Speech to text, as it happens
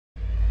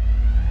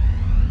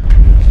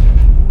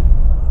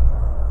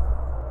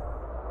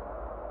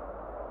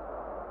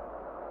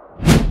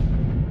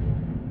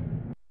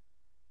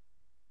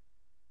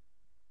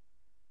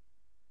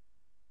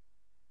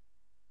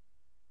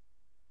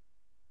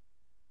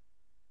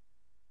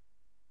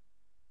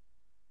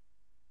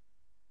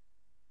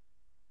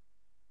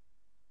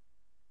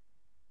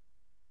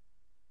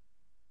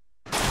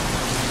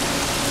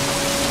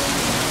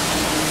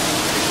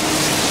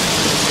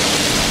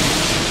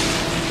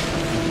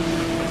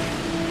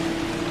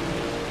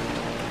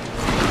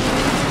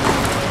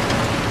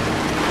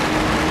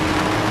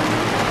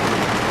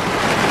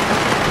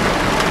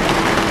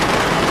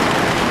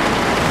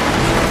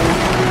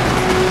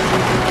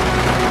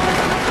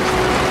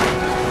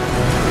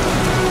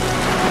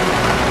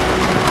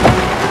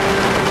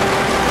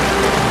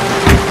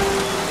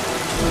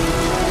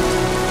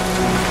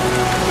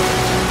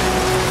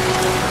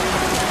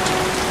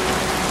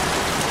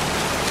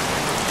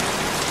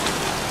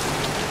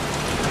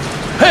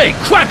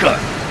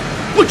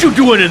What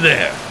you doing in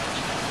there?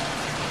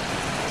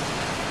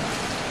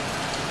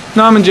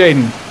 Norman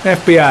Jayden,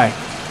 FBI.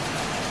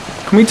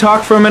 Can we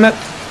talk for a minute?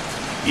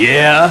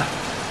 Yeah?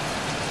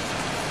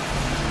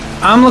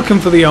 I'm looking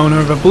for the owner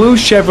of a blue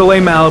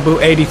Chevrolet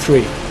Malibu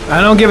 83.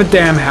 I don't give a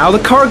damn how the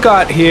car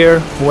got here,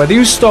 or whether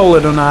you stole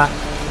it or not.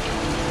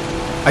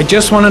 I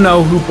just want to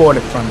know who bought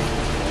it from you.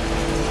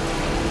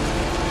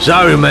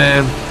 Sorry,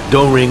 man.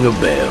 Don't ring a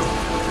bell.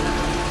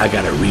 I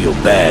got a real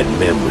bad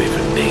memory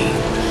for names.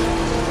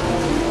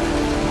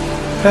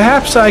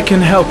 Perhaps I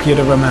can help you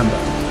to remember.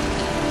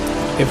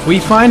 If we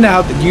find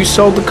out that you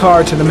sold the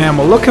car to the man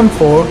we're looking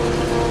for,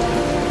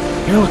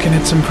 you're looking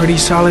at some pretty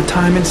solid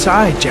time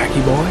inside, Jackie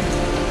boy.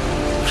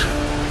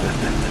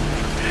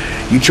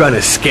 You trying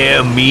to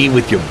scare me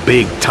with your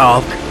big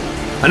talk?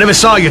 I never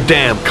saw your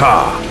damn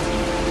car.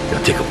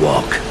 Now take a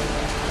walk.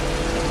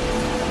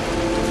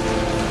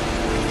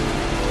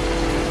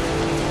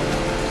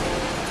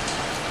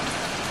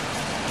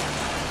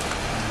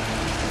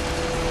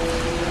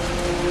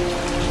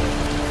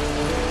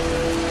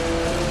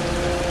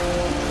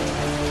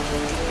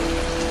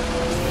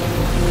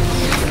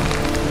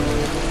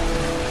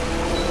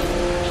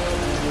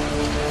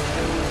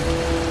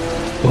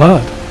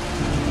 Blood.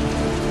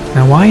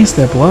 Now why is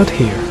there blood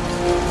here?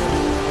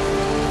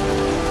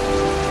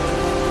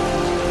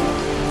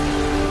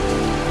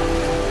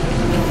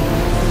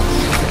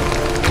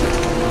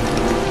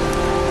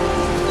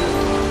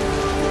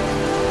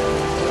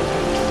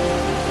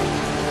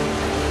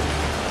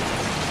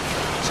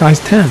 Size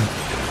 10.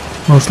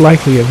 Most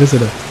likely a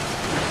visitor.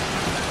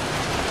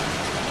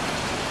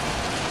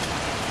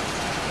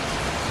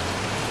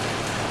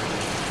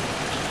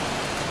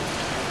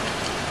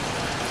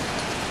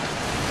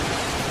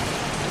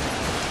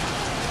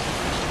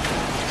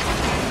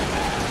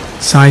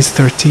 Size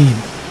 13.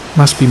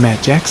 Must be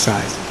Matt Jack's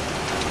size.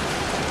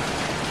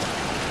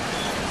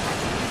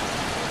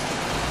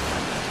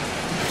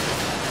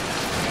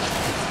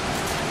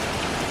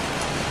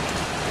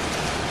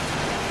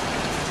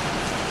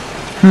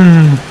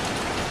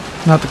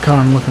 Not the car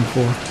I'm looking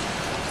for.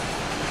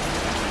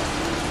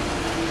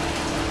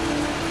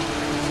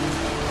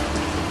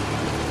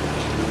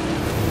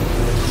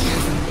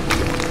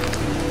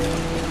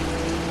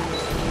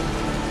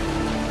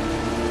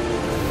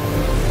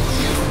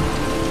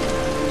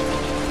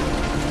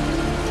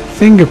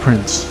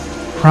 Fingerprints.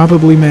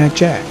 Probably Matt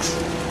Jack's.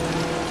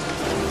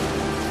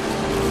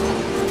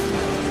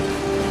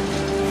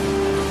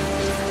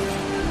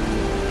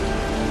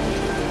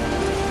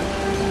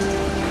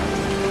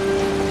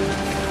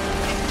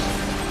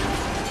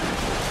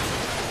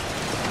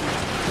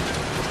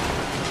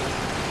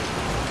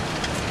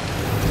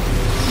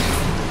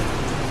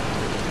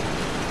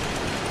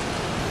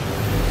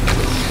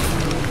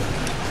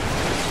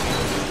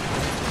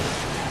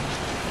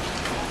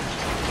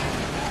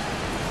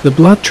 The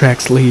blood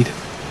tracks lead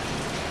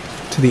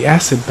to the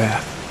acid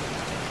bath.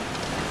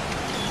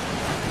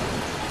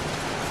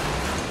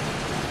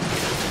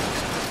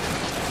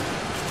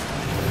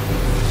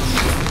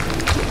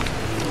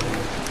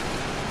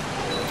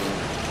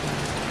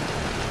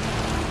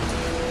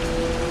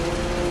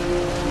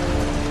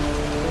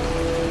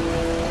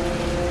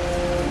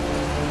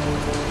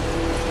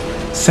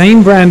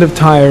 Same brand of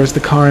tire as the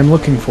car I'm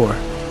looking for.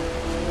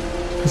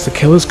 Has the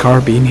killer's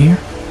car been here?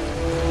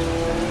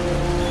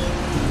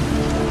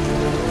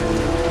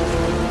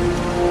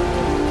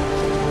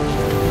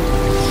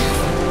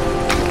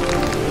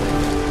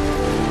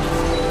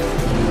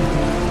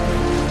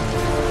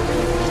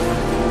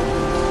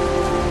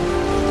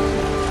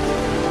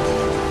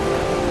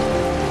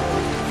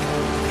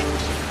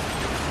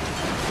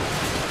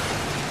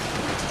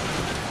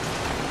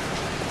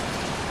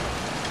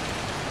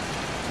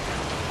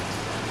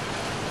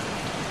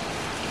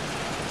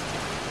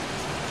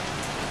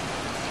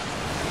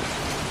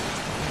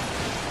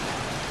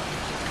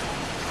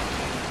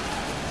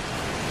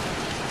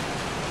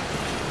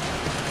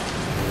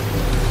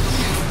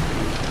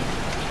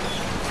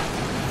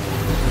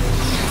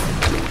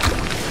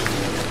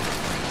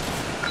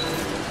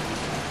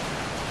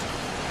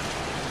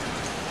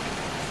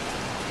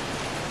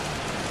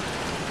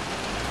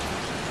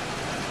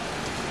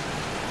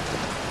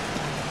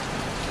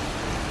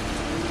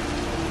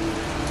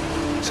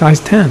 Size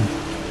 10.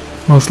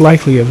 Most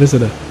likely a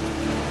visitor.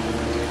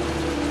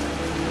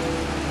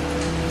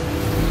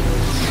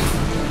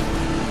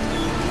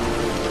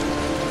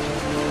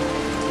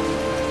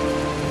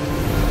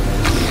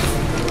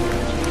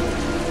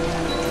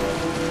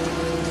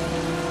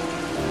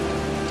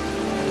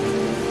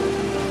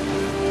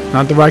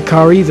 Not the right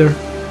car either.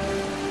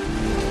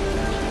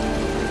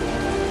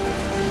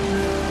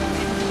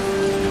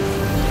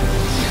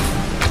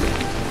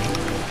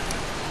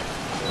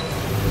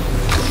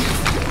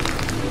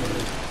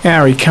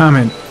 Airy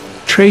comment.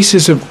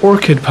 Traces of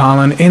orchid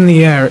pollen in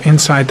the air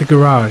inside the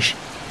garage.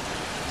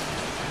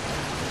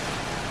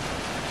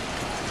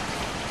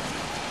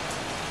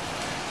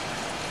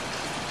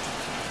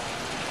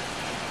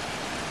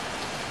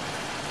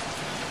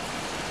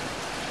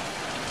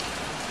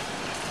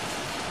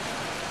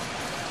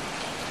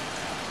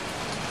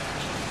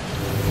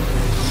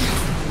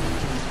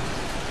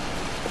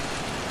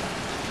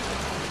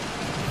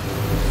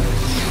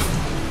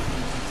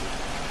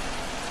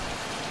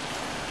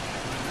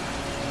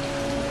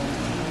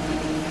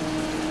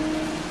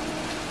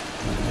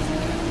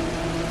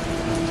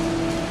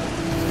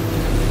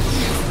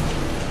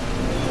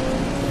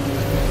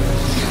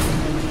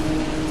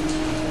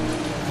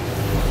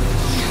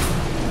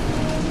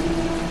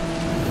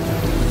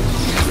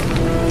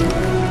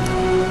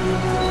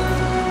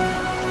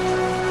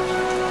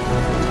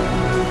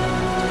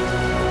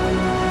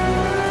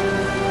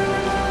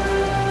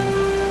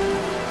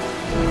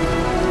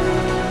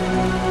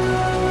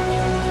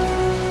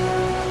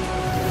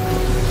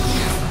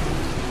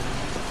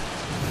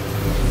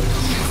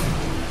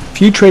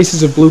 few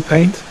traces of blue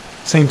paint,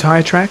 same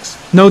tire tracks.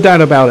 No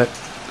doubt about it.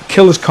 The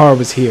killer's car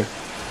was here.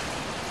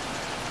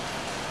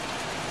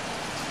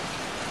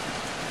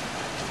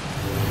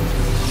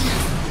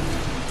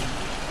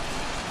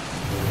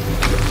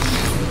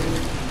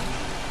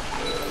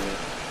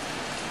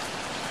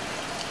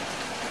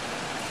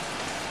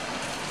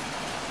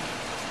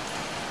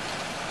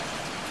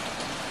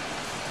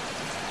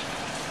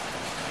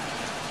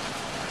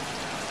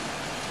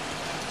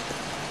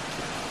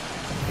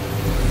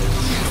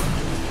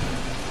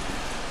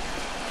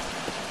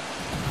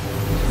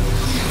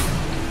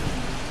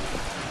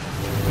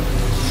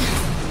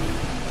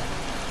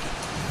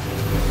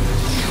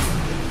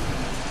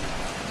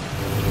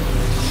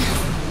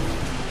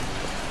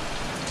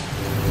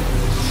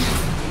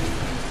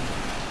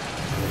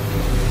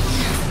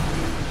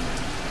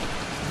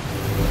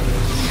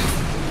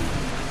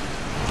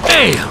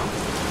 Damn!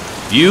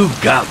 You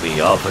got me,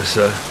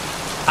 officer.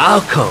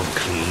 I'll come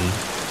clean.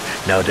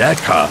 Now that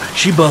car,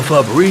 she buff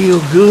up real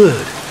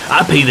good.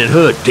 I painted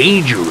her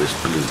dangerous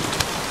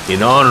blue,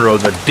 in honor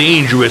of the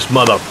dangerous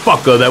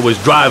motherfucker that was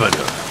driving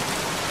her.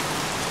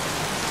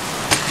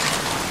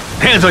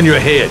 Hands on your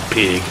head,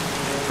 pig.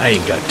 I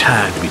ain't got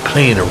time to be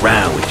playing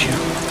around with you.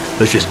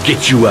 Let's just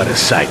get you out of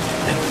sight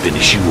and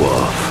finish you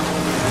off.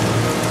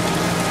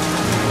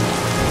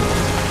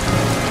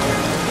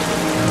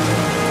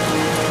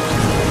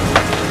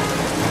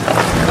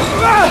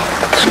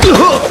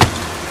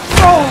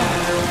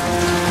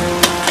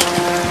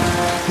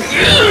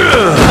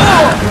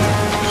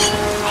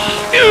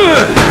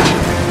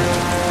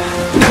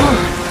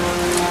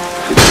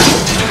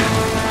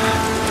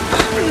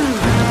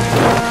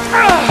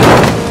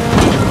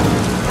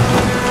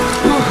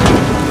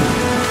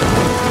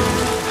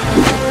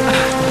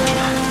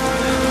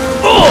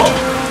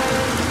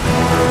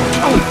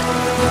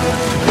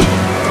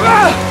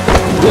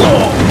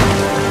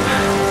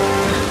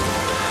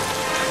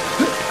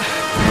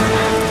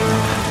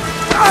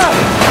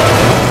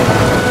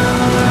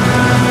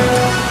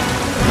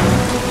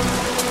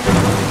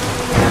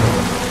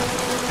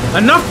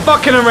 Enough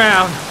fucking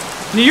around!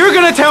 You're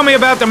gonna tell me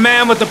about the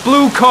man with the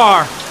blue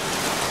car!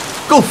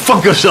 Go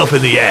fuck yourself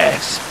in the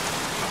ass!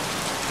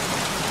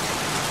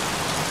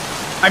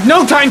 I've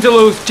no time to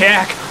lose,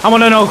 Jack! I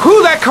wanna know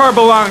who that car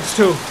belongs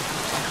to!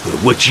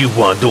 What you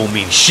want don't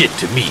mean shit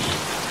to me.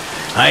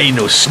 I ain't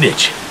no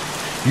snitch.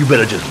 You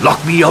better just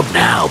lock me up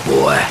now,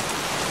 boy.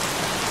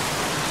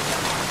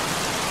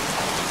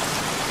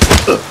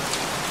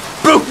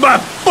 Broke my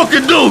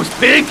fucking nose,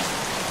 pig!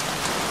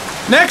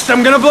 Next,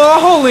 I'm gonna blow a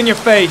hole in your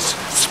face!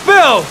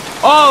 Spill!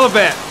 All of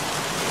it!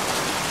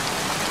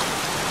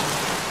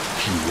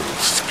 You won't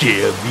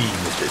scare me,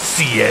 Mr.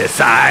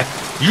 CSI.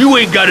 You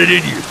ain't got it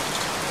in you.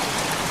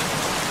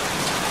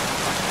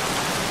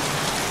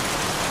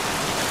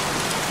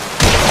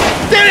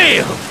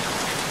 Damn!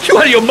 You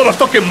out of your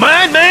motherfucking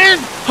mind, man?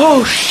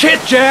 Oh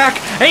shit, Jack!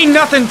 Ain't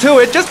nothing to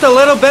it, just a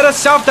little bit of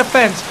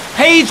self-defense.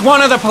 Page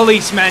 1 of the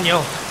police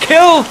manual.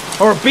 Kill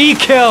or be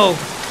killed.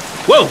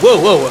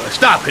 Whoa,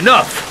 stop,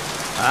 enough.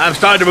 I'm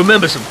starting to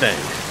remember some things.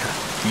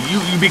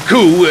 You be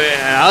cool,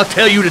 I'll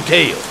tell you the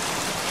tale.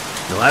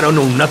 No, I don't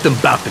know nothing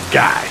about the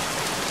guy.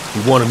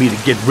 He wanted me to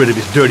get rid of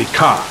his dirty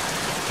car,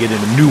 get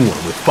him a new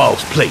one with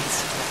false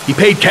plates. He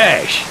paid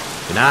cash,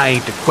 and I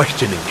ain't the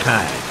questioning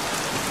kind.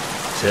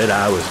 Said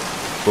I was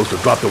supposed to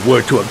drop the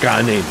word to a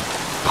guy named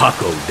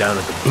Paco down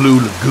at the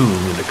Blue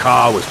Lagoon when the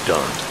car was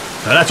done.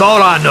 Now that's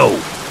all I know.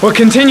 We'll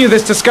continue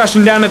this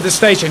discussion down at the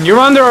station. You're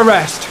under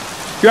arrest.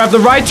 You have the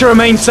right to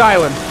remain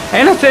silent.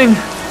 Anything...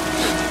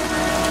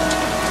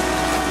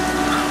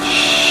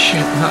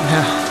 Shit, not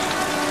now.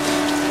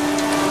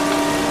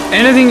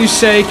 Anything you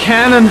say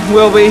can and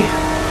will be...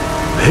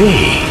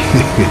 Hey,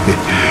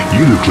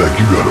 You look like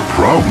you got a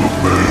problem,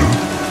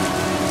 man.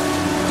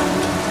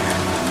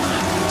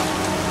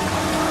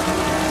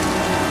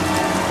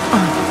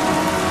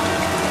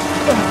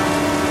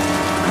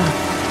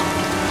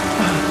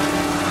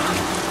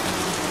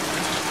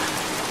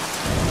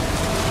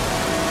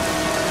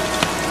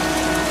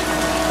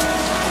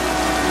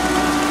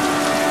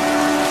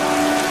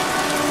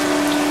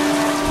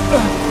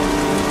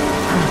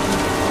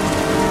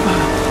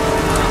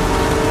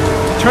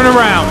 Turn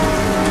around.